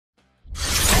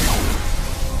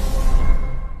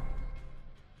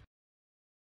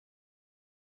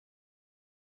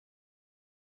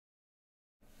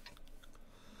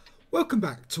Welcome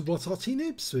back to What Arty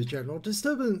Noobs with General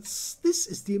Disturbance. This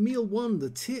is the EMIL I, the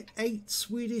Tier 8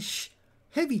 Swedish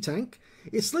heavy tank.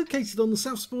 It's located on the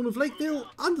south spawn of Lakeville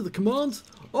under the command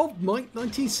of Mike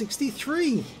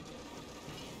 1963.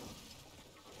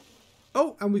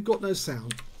 Oh, and we've got no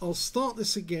sound. I'll start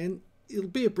this again. It'll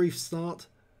be a brief start.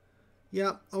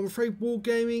 Yeah, I'm afraid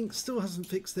Wargaming still hasn't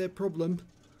fixed their problem.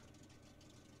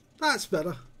 That's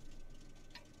better.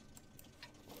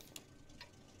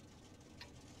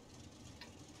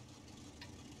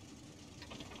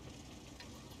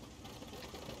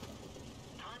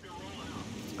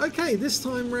 Okay, this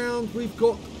time round we've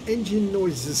got engine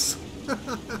noises.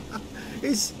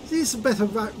 It's a better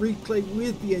replay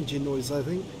with the engine noise, I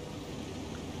think.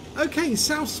 Okay,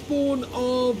 south spawn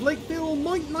of Lakeville,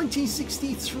 Mike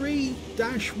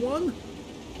 1963-1.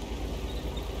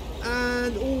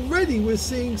 And already we're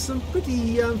seeing some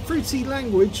pretty fruity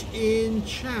language in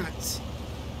chat.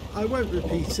 I won't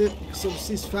repeat it because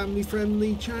obviously it's a family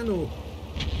friendly channel.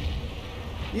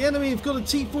 The enemy have got a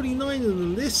T-49 in the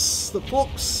list, the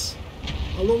Fox,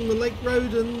 along the Lake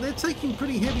Road, and they're taking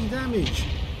pretty heavy damage.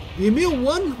 The EMIL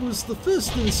I was the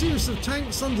first in a series of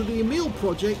tanks under the EMIL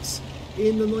projects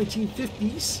in the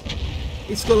 1950s.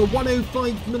 It's got a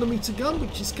 105mm gun,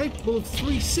 which is capable of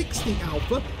 360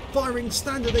 alpha, firing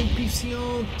standard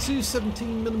APCR to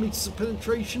 17mm of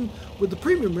penetration. With the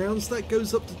premium rounds, that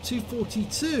goes up to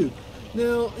 242.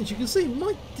 Now, as you can see,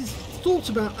 Mike thought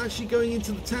about actually going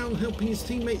into the town, helping his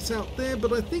teammates out there,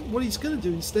 but I think what he's going to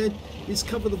do instead is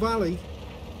cover the valley.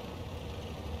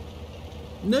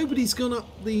 Nobody's gone up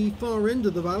the far end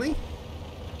of the valley.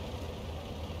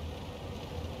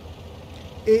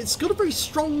 It's got a very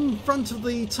strong front of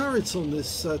the turret on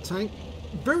this tank.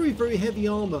 Very, very heavy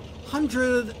armour.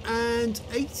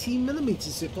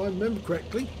 180mm if I remember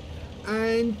correctly.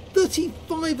 And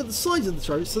 35 at the sides of the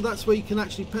turret, so that's where you can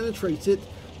actually penetrate it.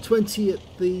 20 at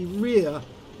the rear.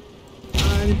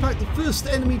 And in fact the first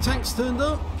enemy tank's turned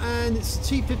up, and it's a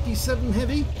T-57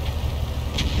 heavy.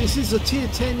 This is a tier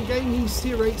 10 game. He's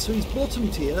tier 8, so he's bottom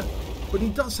tier, but he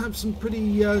does have some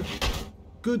pretty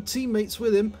good teammates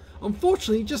with him.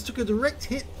 Unfortunately, he just took a direct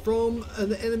hit from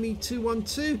an enemy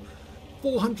 212.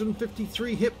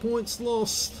 453 hit points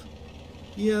lost.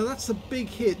 Yeah, that's a big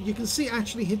hit. You can see it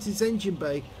actually hit his engine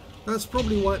bay. That's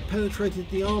probably why it penetrated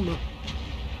the armour.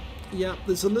 Yeah,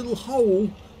 there's a little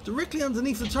hole directly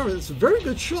underneath the turret. It's a very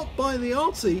good shot by the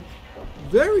Arty.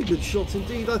 Very good shot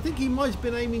indeed. I think he might have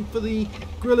been aiming for the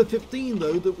Gorilla 15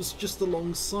 though, that was just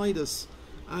alongside us.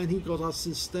 And he got us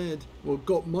instead. Well,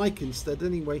 got Mike instead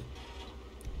anyway.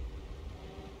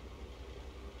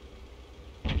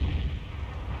 Okay,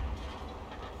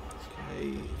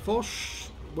 Foch.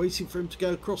 Waiting for him to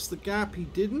go across the gap. He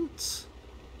didn't,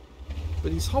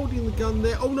 but he's holding the gun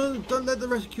there. Oh no, don't let the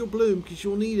reticule bloom because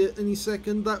you'll need it any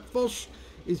second. That Foch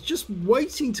is just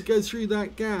waiting to go through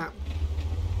that gap.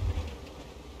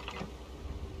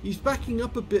 He's backing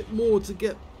up a bit more to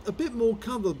get a bit more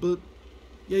cover, but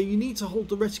yeah, you need to hold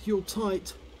the reticule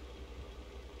tight.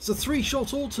 It's a 3-shot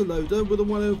autoloader with a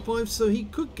 105, so he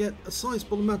could get a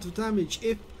sizable amount of damage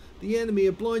if the enemy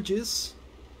obliges.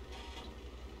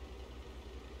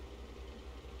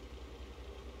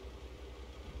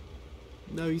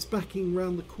 No, he's backing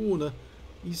around the corner.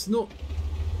 He's not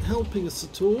helping us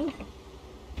at all.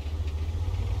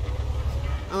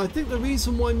 And I think the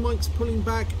reason why Mike's pulling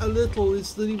back a little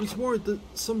is that he was worried that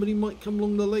somebody might come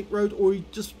along the Lake Road, or he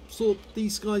just thought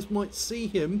these guys might see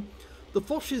him. The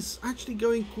Foch is actually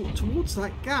going towards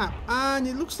that gap, and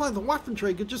it looks like the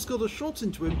Waffenträger just got a shot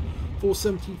into him.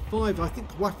 475. I think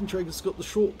the Waffenträger's got the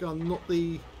shotgun, not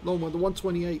the long one, the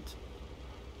 128.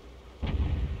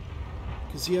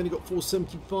 Because he only got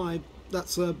 475.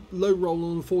 That's a low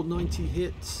roll on a 490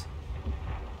 hit.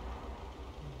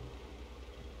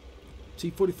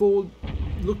 T-44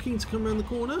 looking to come around the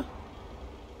corner.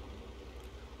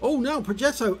 Oh, now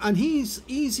Progetto, and he's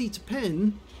easy to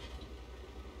pen.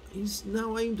 He's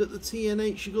now aimed at the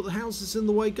TNH. You've got the houses in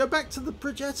the way. Go back to the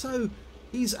Progetto.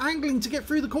 He's angling to get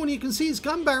through the corner. You can see his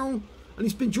gun barrel, and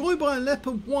he's been joined by a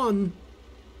Leopard 1.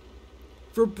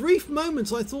 For a brief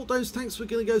moment, I thought those tanks were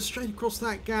going to go straight across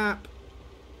that gap.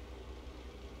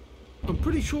 I'm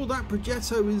pretty sure that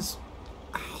Progetto is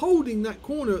holding that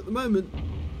corner at the moment.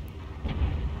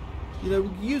 You know,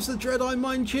 use the Dread-Eye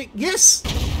Mine Chick. Yes!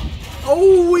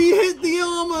 Oh, we hit the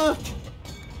armour!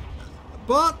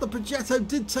 But the Progetto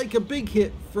did take a big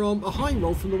hit from a high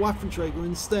roll from the Waffenträger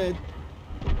instead.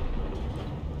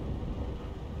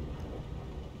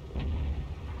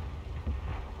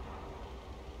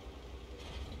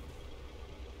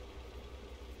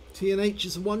 TNH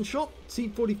is a 1-shot.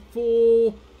 T-44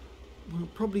 will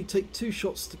probably take 2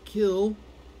 shots to kill.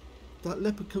 That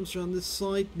leopard comes around this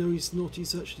side. No, he's not.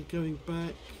 He's actually going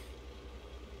back.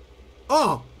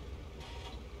 Ah!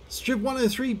 Strip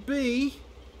 103B.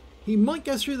 He might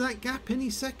go through that gap any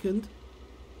second.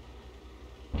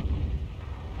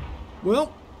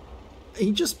 Well,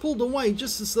 he just pulled away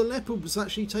just as the leopard was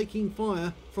actually taking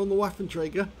fire from the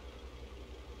Waffenträger.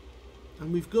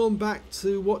 And we've gone back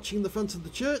to watching the front of the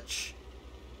church.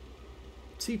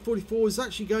 T44 is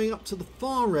actually going up to the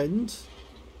far end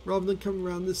rather than coming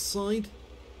around this side.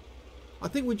 I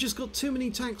think we've just got too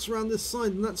many tanks around this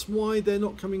side, and that's why they're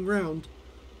not coming round.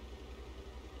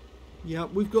 Yeah,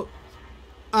 we've got...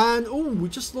 And, oh, we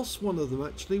just lost one of them,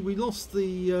 actually. We lost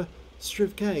the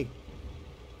Striv K.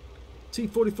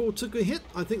 T44 took a hit.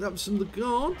 I think that was from the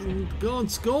guard, and the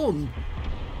guard's gone.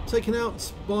 Taken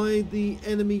out by the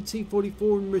enemy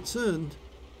T44 and returned.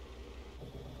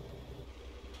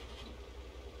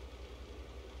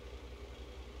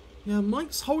 Yeah,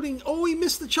 Mike's holding... Oh, he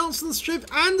missed the chance on the Striv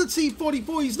and the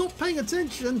T44. He's not paying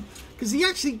attention because he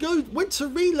actually went to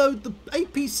reload the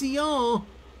APCR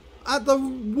at the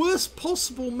worst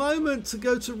possible moment to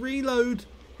go to reload.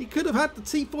 He could have had the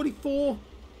T44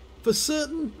 for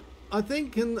certain, I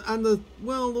think, and the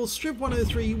Striv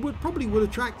 103 probably would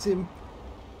have tracked him.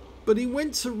 But he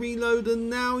went to reload and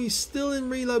now he's still in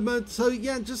reload mode. So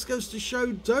yeah, it just goes to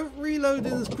show, don't reload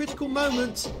in this critical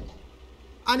moment.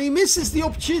 And he misses the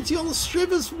opportunity on the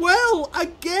Striv as well.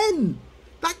 Again,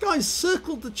 that guy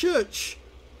circled the church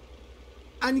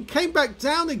and he came back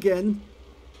down again.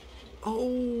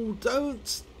 Oh,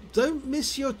 don't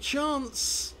miss your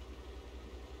chance.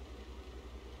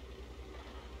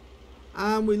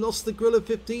 And we lost the Gorilla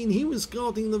 15. He was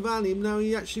guarding the valley. Now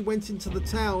he actually went into the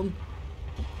town.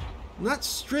 And that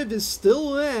Striv is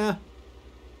still there.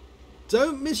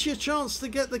 Don't miss your chance to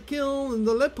get the kill. And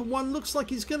the Leopard 1 looks like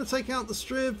he's going to take out the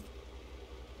Striv.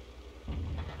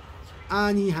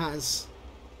 And he has.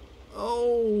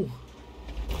 Oh.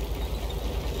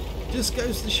 Just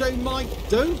goes to show, Mike,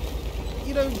 don't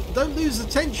lose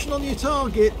attention on your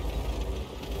target.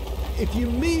 If you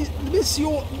miss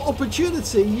your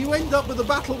opportunity, you end up with the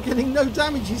battle getting no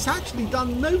damage. He's actually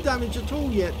done no damage at all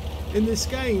yet in this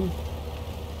game.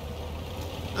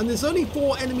 And there's only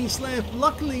 4 enemies left.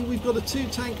 Luckily, we've got a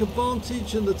 2-tank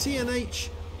advantage, and the TNH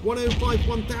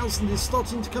 105-1000 is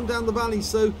starting to come down the valley,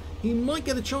 so he might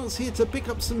get a chance here to pick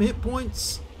up some hit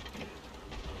points.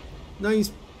 Now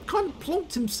he's kind of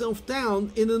plonked himself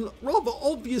down in a rather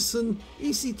obvious and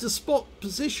easy to spot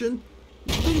position.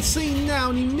 He's been seen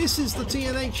now, and he misses the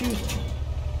TNH,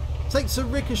 who takes a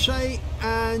ricochet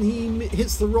and he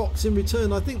hits the rocks in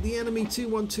return. I think the enemy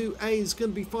 212A is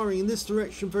going to be firing in this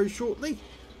direction very shortly.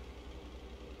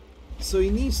 So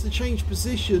he needs to change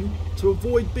position to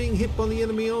avoid being hit by the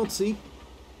enemy Arty.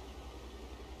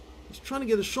 He's trying to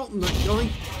get a shot on that guy.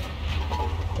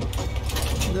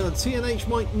 Now TNH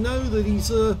might know that he's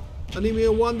an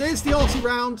EMIL 1. There's the Arty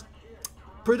round.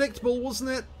 Predictable, wasn't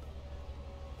it?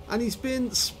 And he's been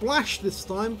splashed this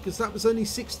time because that was only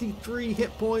 63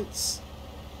 hit points.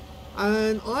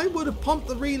 And I would have pumped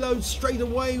the reload straight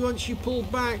away once you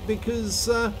pulled back, because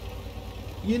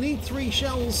you need 3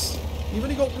 shells. You've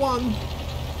only got 1.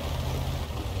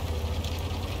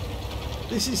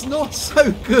 This is not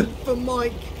so good for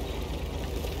Mike.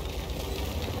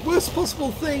 Worst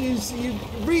possible thing is you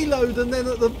reload, and then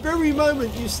at the very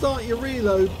moment you start your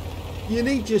reload, you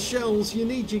need your shells, you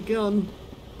need your gun.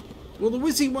 Well, the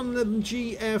Wizzy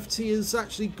 111G AFT has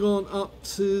actually gone up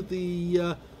to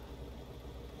the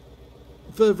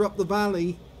further up the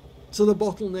valley to the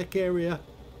bottleneck area.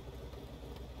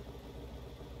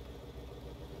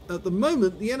 At the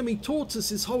moment, the enemy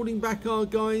Tortoise is holding back our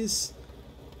guys.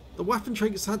 The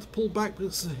Waffenträger's had to pull back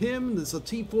because of him. There's a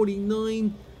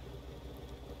T49.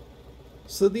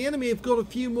 So the enemy have got a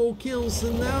few more kills,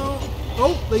 and now...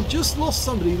 Oh, they just lost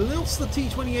somebody. They lost the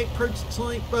T28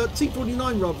 prototype.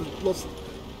 T49 rather, lost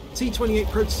T28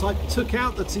 prototype. Took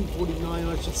out the T49,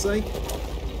 I should say.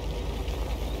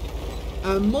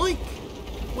 And Mike,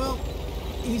 well,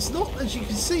 he's not, as you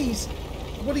can see,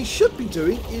 what he should be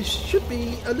doing is should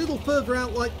be a little further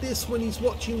out like this when he's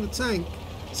watching the tank,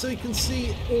 so he can see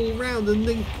it all round, and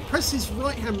then press his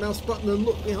right hand mouse button and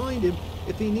look behind him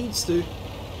if he needs to.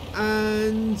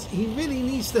 And he really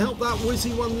needs to help that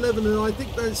Wizzy 111, and I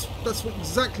think that's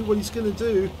exactly what he's going to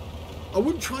do. I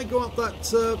wouldn't try go up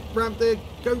that ramp there,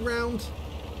 go round.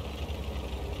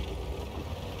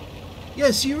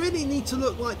 Yes, you really need to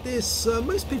look like this.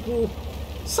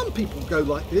 Some people go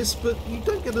like this, but you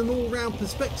don't get an all-round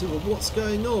perspective of what's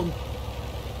going on.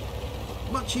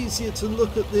 Much easier to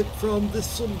look at it from this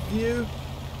sort of view.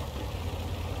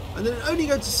 And then only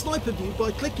go to sniper view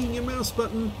by clicking your mouse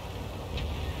button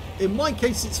In my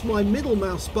case, it's my middle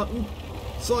mouse button,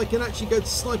 so I can actually go to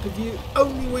sniper view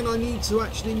only when I need to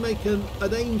actually make an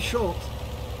aim shot.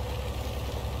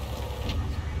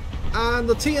 And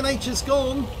the TNH is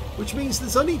gone, which means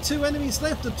there's only 2 enemies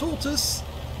left, a Tortoise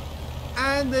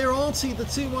and their Arty, the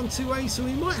 212A, so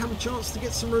we might have a chance to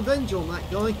get some revenge on that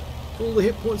guy for all the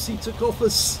hit points he took off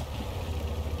us.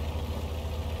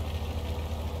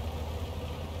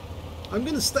 I'm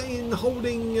going to stay in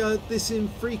holding this in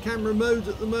free camera mode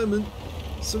at the moment,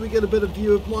 so we get a bit of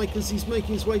view of Mike as he's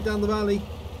making his way down the valley.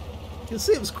 You can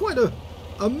see it was quite an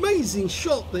amazing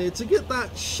shot there to get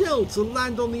that shell to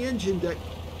land on the engine deck,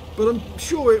 but I'm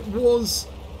sure it was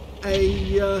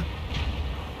a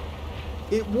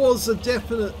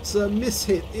definite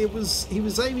mishit. He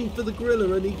was aiming for the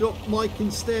Gorilla and he got Mike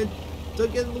instead.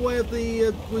 Don't get in the way of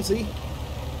the Wizzy.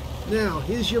 Now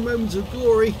here's your moment of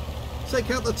glory.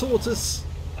 Take out the Tortoise.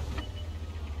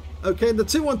 Okay, and the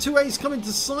 212A is coming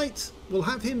to sight. We'll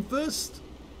have him first.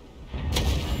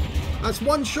 That's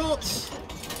 1 shot.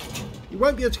 He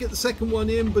won't be able to get the second one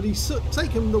in, but he's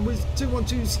taken the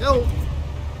 212's health.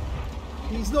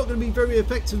 He's not going to be very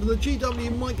effective, and the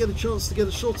GW might get a chance to get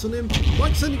a shot on him.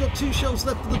 Mike's only got 2 shells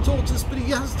left for the Tortoise, but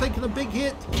he has taken a big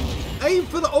hit. Aim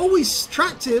for the... Oh, he's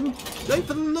tracked him. Go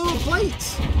for the lower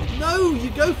plate. No, you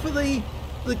go for the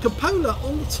cupola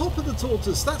on the top of the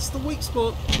Tortoise. That's the weak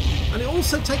spot. And it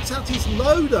also takes out his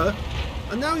loader,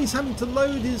 and now he's having to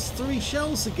load his 3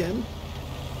 shells again.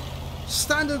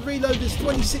 Standard reload is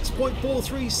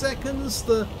 26.43 seconds.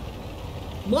 The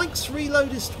Mike's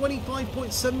reload is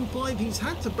 25.75. He's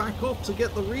had to back off to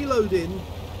get the reload in,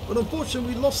 but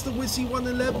unfortunately we lost the Wizzy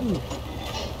 111,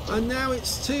 and now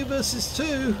it's 2 versus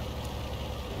 2.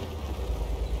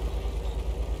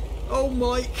 Oh,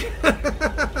 Mike.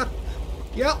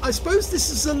 Yeah, I suppose this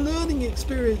is a learning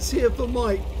experience here for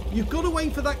Mike. You've got to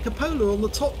wait for that cupola on the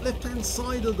top left hand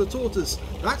side of the Tortoise.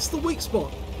 That's the weak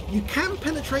spot. You can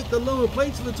penetrate the lower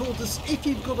plate of the Tortoise if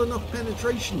you've got enough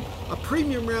penetration. A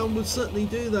premium round would certainly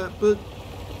do that, but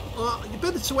you're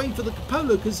better to aim for the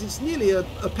cupola because it's nearly a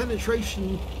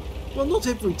penetration. Well, not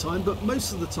every time, but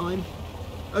most of the time.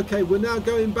 Okay, we're now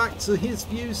going back to his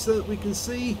view so that we can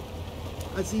see,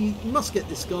 as he must get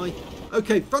this guy.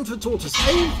 Okay, front of the Tortoise.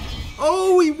 Aim.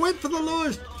 Oh, he went for the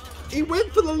lower. He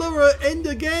went for the lower end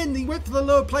again. He went for the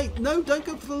lower plate. No, don't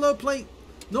go for the lower plate.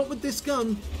 Not with this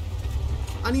gun.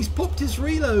 And he's popped his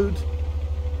reload.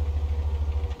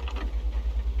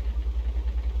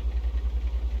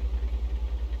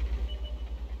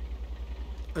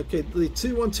 Okay, the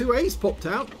 212A's popped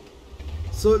out.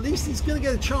 So at least he's going to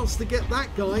get a chance to get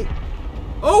that guy.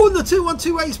 Oh, and the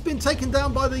 212A's been taken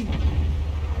down by the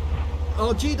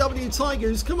our GW Tiger,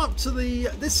 who's come up to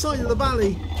this side of the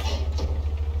valley.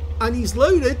 And he's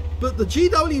loaded, but the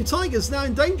GW Tiger's now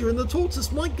in danger and the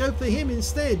Tortoise might go for him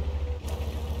instead.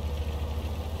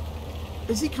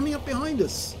 Is he coming up behind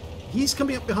us? He's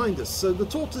coming up behind us, so the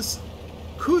Tortoise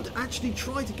could actually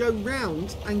try to go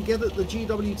round and get at the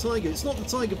GW Tiger. It's not the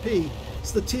Tiger P,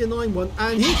 it's the tier 9 one.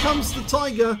 And here comes the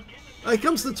Tiger. Here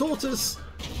comes the Tortoise.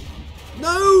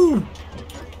 No!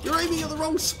 You're aiming at the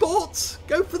wrong spot.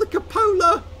 Go for the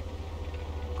cupola.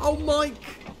 Oh, Mike.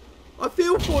 I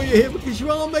feel for you here because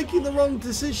you are making the wrong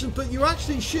decision, but you're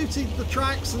actually shooting the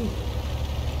tracks, and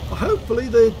hopefully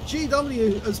the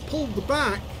GW has pulled the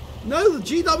back. No, the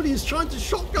GW is trying to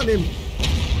shotgun him.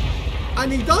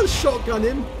 And he does shotgun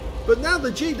him, but now the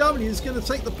GW is going to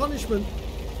take the punishment.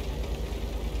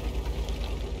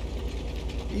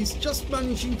 He's just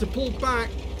managing to pull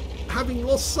back, having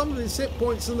lost some of his hit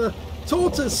points, and the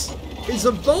Tortoise is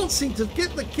advancing to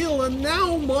get the kill, and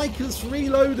now Mike has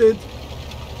reloaded.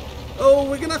 Oh,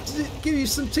 we're going to have to give you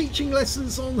some teaching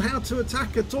lessons on how to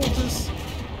attack a Tortoise.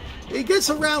 He gets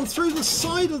around through the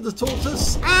side of the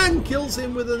Tortoise and kills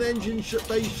him with an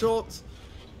engine-based shot.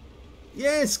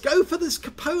 Yes, go for this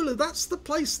cupola. That's the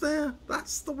place there.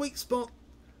 That's the weak spot.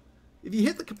 If you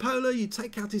hit the cupola, you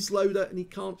take out his loader and he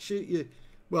can't shoot you.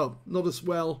 Well, not as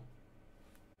well.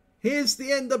 Here's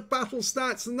the end of battle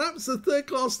stats, and that was the third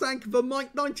class tank of a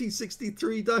Mike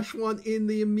 1963-1 in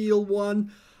the EMIL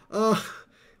I.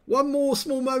 One more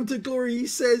small moment of glory, he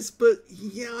says, but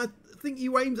yeah, I think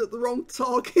you aimed at the wrong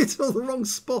target or the wrong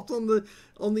spot on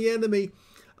the enemy.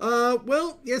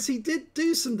 Well, yes, he did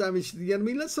do some damage to the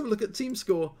enemy. Let's have a look at team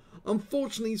score.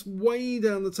 Unfortunately, he's way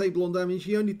down the table on damage.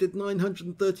 He only did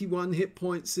 931 hit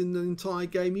points in the entire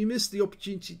game. He missed the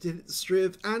opportunity to hit the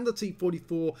Striv and the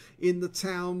T-44 in the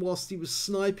town whilst he was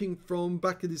sniping from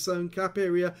back in his own cap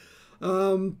area.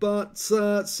 So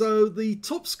the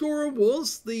top scorer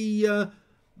was the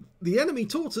the enemy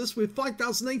tortoise with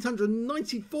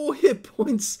 5,894 hit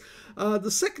points.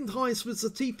 The second highest was the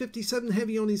T57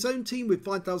 Heavy on his own team with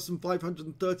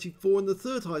 5,534, and the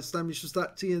third highest damage was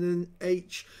that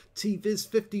TNH T-Viz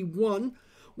 51.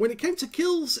 When it came to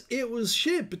kills, it was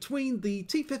shared between the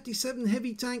T57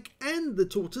 Heavy tank and the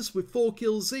tortoise with 4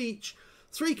 kills each.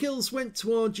 3 kills went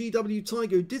to our GW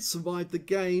Tiger, who did survive the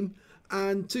game,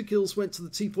 and 2 kills went to the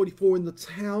T44 in the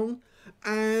town.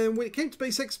 And when it came to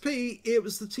base XP, it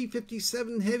was the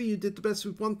T57 Heavy who did the best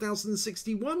with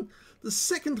 1,061. The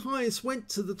second highest went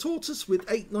to the tortoise with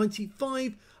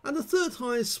 895, and the third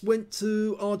highest went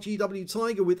to our GW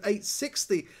Tiger with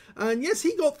 860. And yes,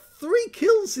 he got 3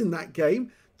 kills in that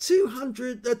game.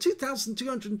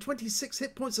 2,226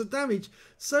 hit points of damage.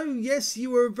 So yes,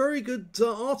 you were a very good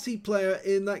Arty player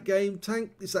in that game.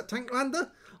 Is that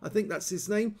Tanklander? I think that's his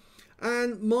name.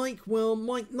 And Mike, well,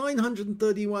 Mike,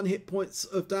 931 hit points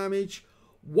of damage.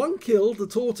 1 kill, the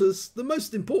tortoise, the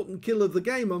most important kill of the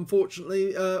game,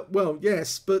 unfortunately. Well,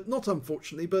 yes, but not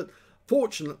unfortunately, but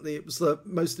fortunately it was the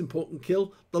most important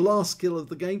kill, the last kill of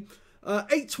the game.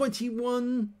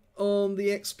 821 on the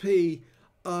XP.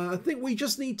 I think we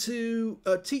just need to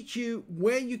teach you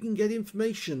where you can get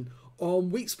information on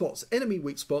weak spots, enemy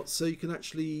weak spots, so you can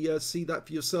actually see that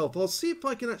for yourself. I'll see if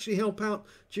I can actually help out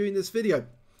during this video.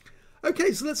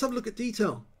 Okay, so let's have a look at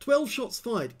detail. 12 shots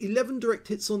fired, 11 direct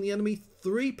hits on the enemy,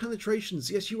 3 penetrations.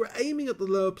 Yes, you were aiming at the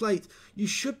lower plate. You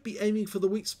should be aiming for the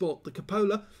weak spot, the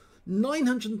cupola.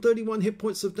 931 hit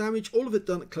points of damage, all of it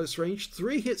done at close range.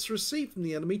 3 hits received from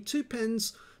the enemy, 2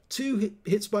 pens, 2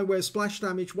 hits by way of splash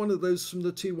damage, 1 of those from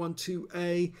the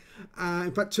 212A.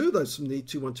 In fact, 2 of those from the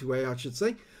 212A, I should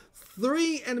say.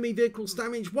 3 enemy vehicles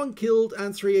damaged, 1 killed,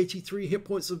 and 383 hit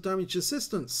points of damage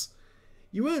assistance.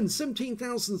 You earned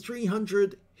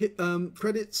 17,300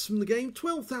 credits from the game,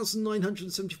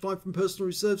 12,975 from personal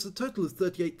reserves, a total of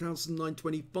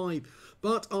 38,925.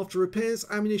 But after repairs,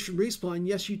 ammunition resupply, and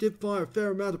yes, you did fire a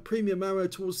fair amount of premium ammo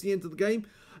towards the end of the game,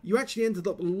 you actually ended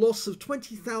up with a loss of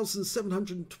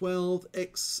 20,712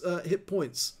 hit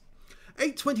points.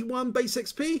 821 base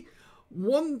XP.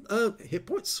 1 hit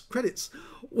points, credits,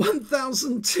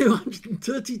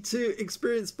 1,232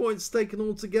 experience points taken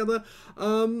all together.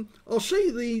 I'll show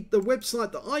you the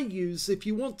website that I use if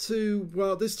you want to.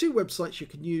 Well, there's 2 websites you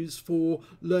can use for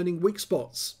learning weak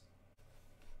spots.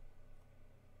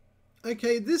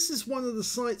 Okay, this is one of the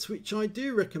sites which I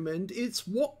do recommend. It's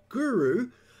What Guru,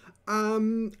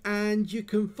 and you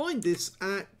can find this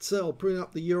at, I'll bring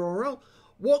up the URL,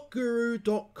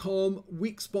 whatguru.com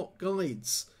weak spot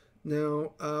guides.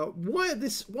 Now, why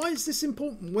is this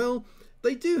important? Well,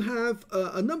 they do have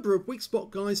a number of weak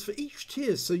spot guides for each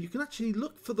tier, so you can actually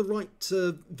look for the right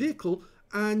vehicle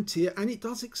and tier, and it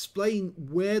does explain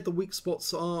where the weak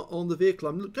spots are on the vehicle.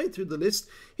 I'm going through the list.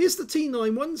 Here's the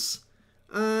T9 ones,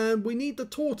 and we need the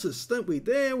tortoise, don't we?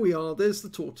 There we are. There's the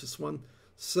tortoise one.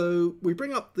 So we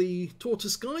bring up the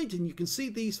tortoise guide, and you can see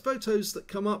these photos that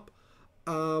come up,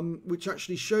 which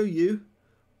actually show you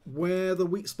where the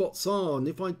weak spots are. And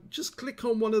if I just click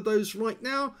on one of those right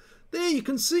now, there you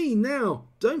can see now.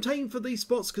 Don't aim for these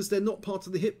spots because they're not part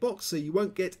of the hitbox, so you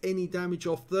won't get any damage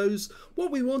off those.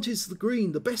 What we want is the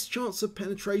green, the best chance of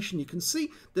penetration. You can see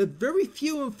they're very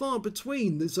few and far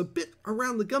between. There's a bit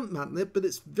around the gun mat there, but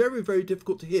it's very, very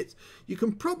difficult to hit. You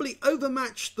can probably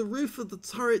overmatch the roof of the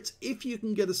turret if you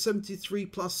can get a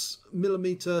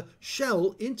 73+mm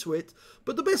shell into it.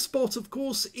 But the best spot, of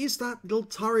course, is that little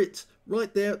turret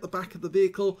right there at the back of the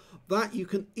vehicle that you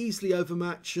can easily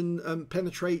overmatch and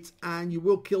penetrate, and you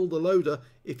will kill the loader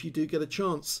if you do get a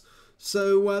chance.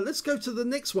 So let's go to the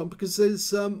next one, because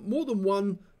there's more than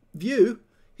one view.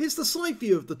 Here's the side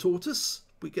view of the tortoise.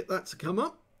 We get that to come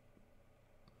up.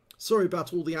 Sorry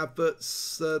about all the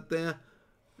adverts there.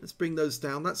 Let's bring those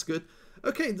down. That's good.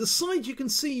 Okay, the side, you can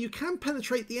see you can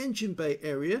penetrate the engine bay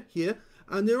area here,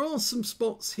 and there are some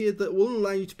spots here that will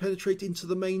allow you to penetrate into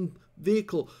the main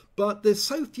vehicle, but they're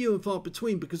so few and far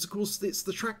between because, of course, it's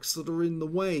the tracks that are in the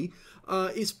way.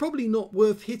 It's probably not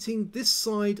worth hitting this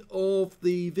side of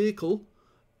the vehicle.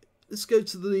 Let's go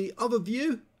to the other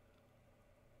view.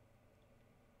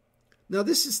 Now,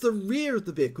 this is the rear of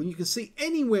the vehicle. You can see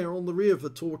anywhere on the rear of the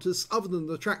tortoise, other than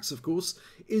the tracks, of course,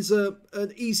 is an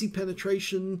easy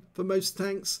penetration for most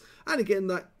tanks. And again,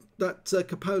 that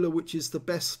cupola, which is the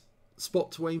best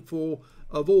spot to aim for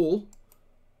of all.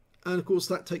 And of course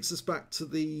that takes us back to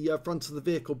the front of the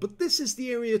vehicle. But this is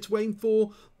the area to aim for,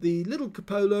 the little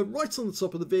cupola right on the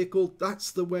top of the vehicle.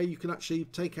 That's the way you can actually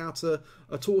take out a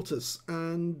tortoise.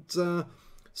 And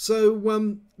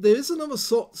so there is another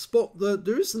spot,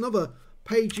 there is another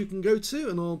page you can go to,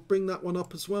 and I'll bring that one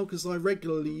up as well because I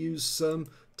regularly use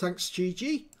Tanks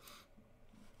GG.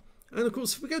 And of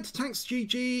course, if we go to Tanks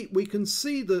GG, we can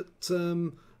see that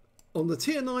on the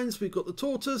tier 9s we've got the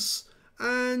tortoise,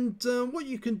 and what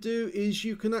you can do is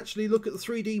you can actually look at the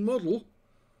 3D model,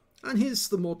 and here's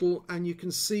the model, and you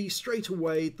can see straight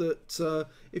away that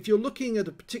if you're looking at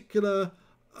a particular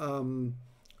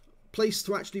place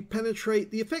to actually penetrate,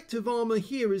 the effective armor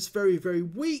here is very, very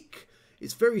weak.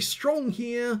 It's very strong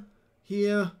here.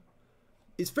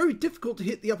 It's very difficult to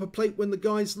hit the upper plate when the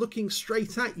guy's looking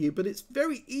straight at you, but it's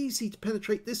very easy to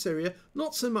penetrate this area.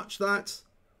 Not so much that,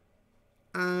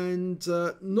 and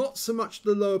not so much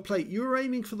the lower plate. You're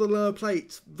aiming for the lower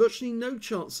plate. Virtually no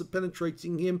chance of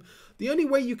penetrating him. The only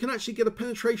way you can actually get a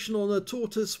penetration on a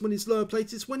tortoise when he's lower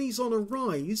plate is when he's on a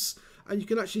rise, and you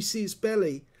can actually see his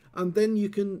belly, and then you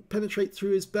can penetrate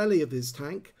through his belly of his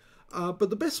tank. But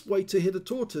the best way to hit a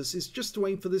tortoise is just to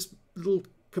aim for this little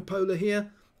cupola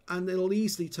here, and it'll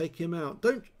easily take him out.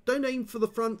 Don't aim for the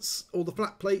fronts or the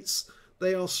flat plates.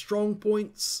 They are strong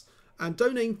points. And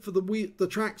don't aim for the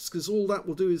tracks, because all that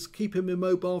will do is keep him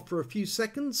immobile for a few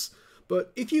seconds.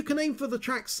 But if you can aim for the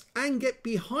tracks and get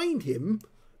behind him,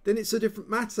 then it's a different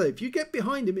matter. If you get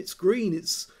behind him, it's green.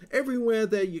 It's everywhere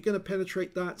there. You're going to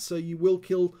penetrate that, so you will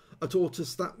kill a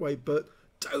tortoise that way. But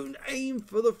don't aim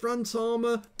for the front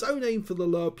armor. Don't aim for the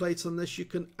lower plate unless you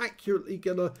can accurately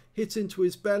get a hit into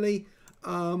his belly.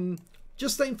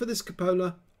 Just aim for this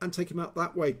cupola and take him out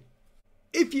that way.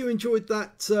 If you enjoyed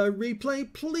that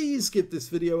replay, please give this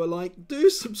video a like. Do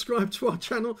subscribe to our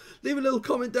channel. Leave a little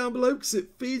comment down below because it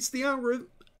feeds the algorithm.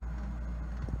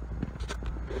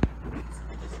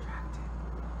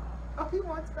 Oh, he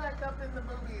wants back up in the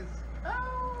movies.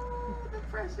 Oh, the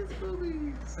precious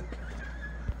movies.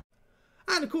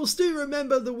 And of course, do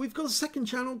remember that we've got a second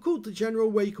channel called The General,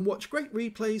 where you can watch great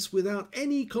replays without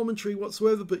any commentary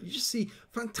whatsoever, but you just see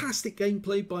fantastic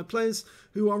gameplay by players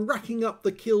who are racking up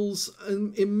the kills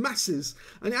in masses,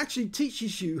 and it actually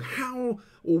teaches you how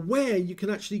or where you can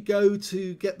actually go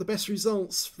to get the best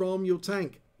results from your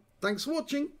tank. Thanks for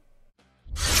watching.